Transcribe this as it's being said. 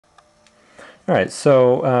All right,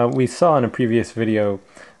 so we saw in a previous video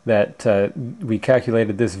that we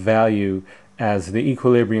calculated this value as the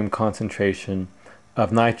equilibrium concentration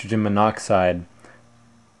of nitrogen monoxide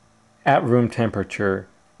at room temperature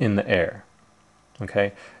in the air.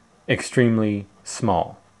 Okay, extremely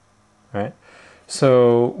small. Right?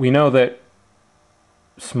 So we know that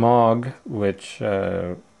smog, which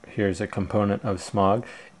here's a component of smog,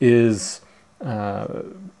 is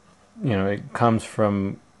it comes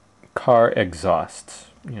from car exhausts.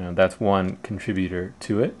 That's one contributor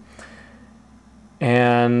to it.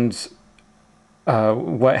 And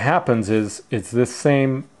what happens is it's this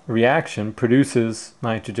same reaction produces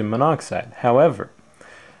nitrogen monoxide. However,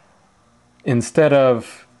 instead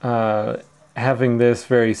of having this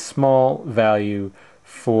very small value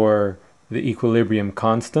for the equilibrium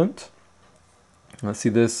constant, let's see,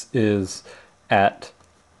 this is at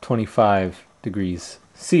 25 degrees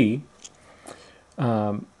C,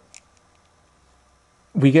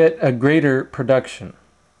 we get a greater production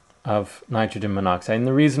of nitrogen monoxide. And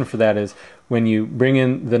the reason for that is when you bring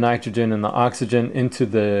in the nitrogen and the oxygen into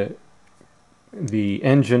the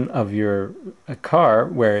engine of your car,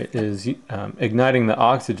 where it is igniting the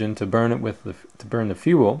oxygen to burn it with to burn the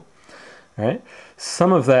fuel, right?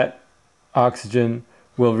 Some of that oxygen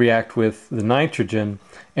will react with the nitrogen,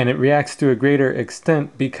 and it reacts to a greater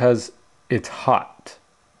extent because it's hot.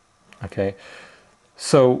 Okay,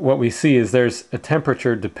 so what we see is there's a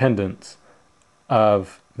temperature dependence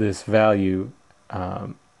of this value,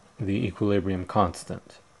 the equilibrium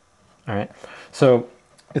constant. All right, so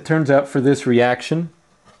it turns out for this reaction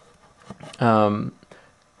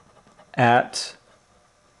at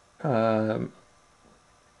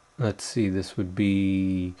let's see, this would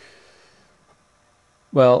be,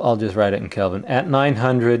 well, I'll just write it in Kelvin. At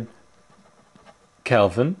 900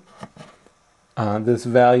 Kelvin, this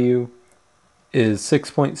value is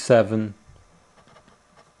 6.7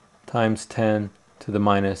 times 10 to the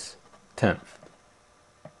minus 10th.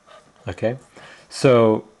 Okay,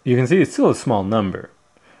 so you can see it's still a small number,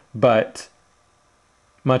 but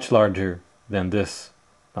much larger than this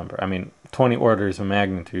number. I mean, 20 orders of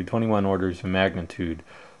magnitude, 21 orders of magnitude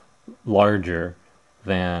larger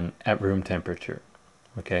than at room temperature.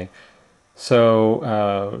 Okay,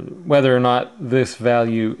 so whether or not this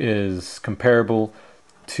value is comparable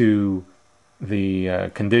to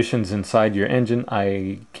the conditions inside your engine,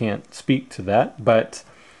 I can't speak to that, but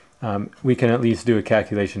we can at least do a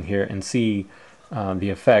calculation here and see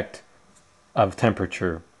the effect of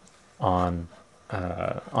temperature on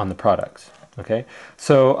the products. Okay,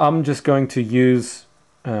 so I'm just going to use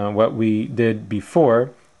what we did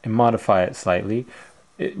before and modify it slightly.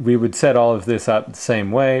 We would set all of this up the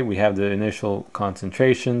same way. We have the initial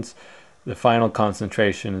concentrations. The final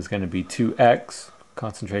concentration is going to be 2x,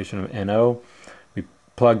 concentration of NO. We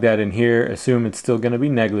plug that in here, assume it's still going to be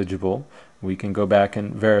negligible. We can go back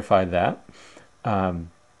and verify that.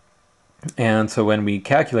 And so when we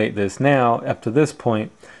calculate this now, up to this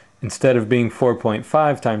point, instead of being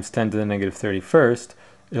 4.5 times 10 to the negative 31st,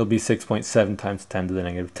 it'll be 6.7 times 10 to the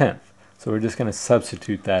negative 10th. So we're just going to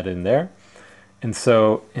substitute that in there. And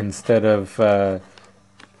so instead of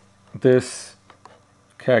this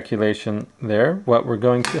calculation there, what we're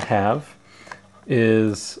going to have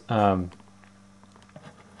is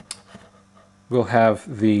we'll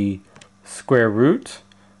have the square root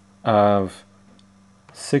of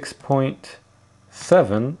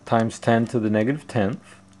 6.7 times 10 to the negative 10th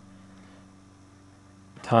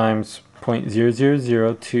times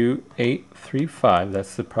 0.000285,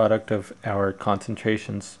 that's the product of our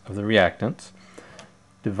concentrations of the reactants,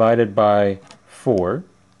 divided by 4,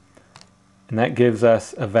 and that gives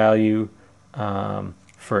us a value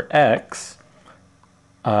for x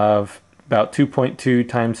of about 2.2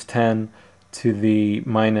 times 10 to the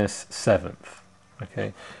minus 7th.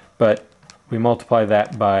 Okay, but we multiply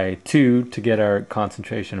that by 2 to get our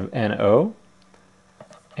concentration of NO,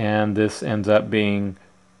 and this ends up being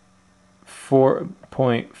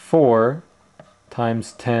 4.4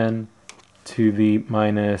 times 10 to the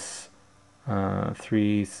minus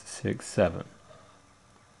 367.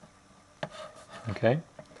 Okay,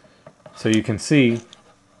 so you can see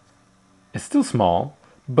it's still small,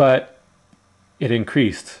 but it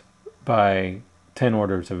increased by 10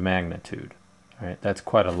 orders of magnitude. All right, that's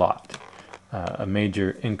quite a lot. A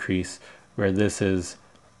major increase, where this is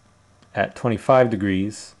at 25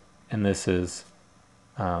 degrees and this is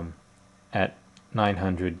at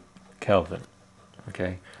 900 Kelvin,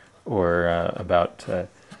 okay, or about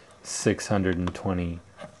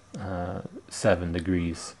 627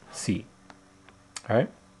 degrees C. All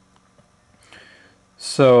right,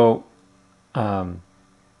 so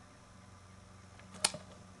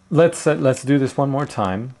let's do this one more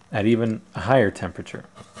time at even a higher temperature,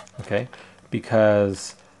 okay?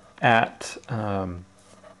 Because at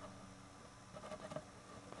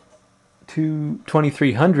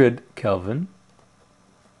 2300 Kelvin,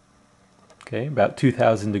 okay, about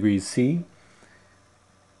 2000 degrees C,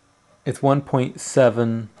 it's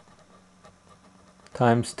 1.7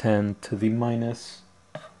 times 10 to the minus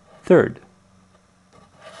third.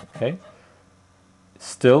 Okay,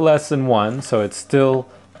 still less than 1, so it's still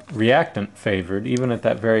reactant favored even at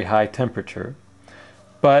that very high temperature.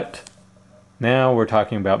 But now we're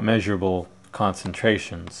talking about measurable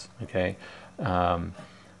concentrations, okay? And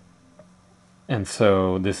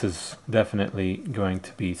so this is definitely going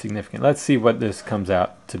to be significant. Let's see what this comes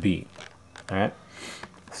out to be. All right,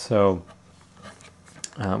 so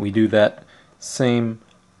we do that same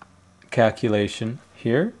calculation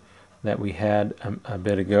here that we had a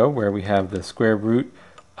bit ago, where we have the square root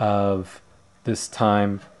of this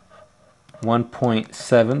time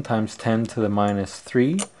 1.7 times 10 to the minus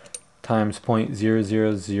 3 times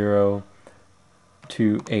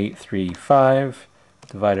 0.000285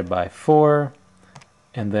 divided by 4,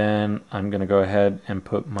 and then I'm going to go ahead and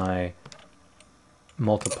put my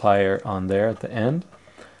multiplier on there at the end.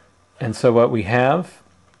 And so what we have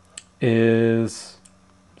is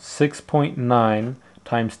 6.9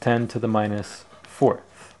 times 10 to the minus 4th.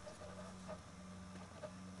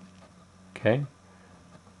 Okay,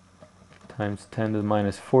 times 10 to the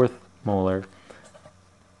minus 4th molar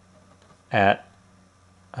at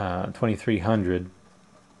 2300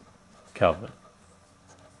 Kelvin.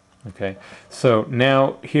 Okay, so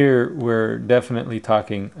now here we're definitely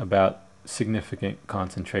talking about significant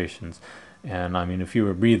concentrations. And I mean, if you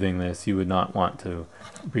were breathing this, you would not want to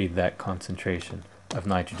breathe that concentration of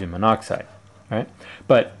nitrogen monoxide, right?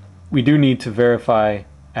 But we do need to verify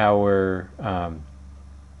our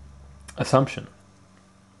assumption.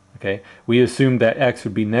 Okay, we assumed that X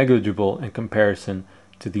would be negligible in comparison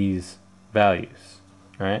to these values,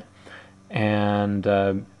 right?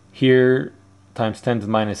 And here, times 10 to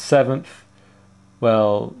the minus 7th,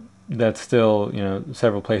 well, that's still, you know,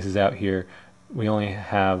 several places out here. We only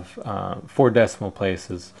have 4 decimal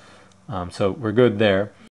places, so we're good there.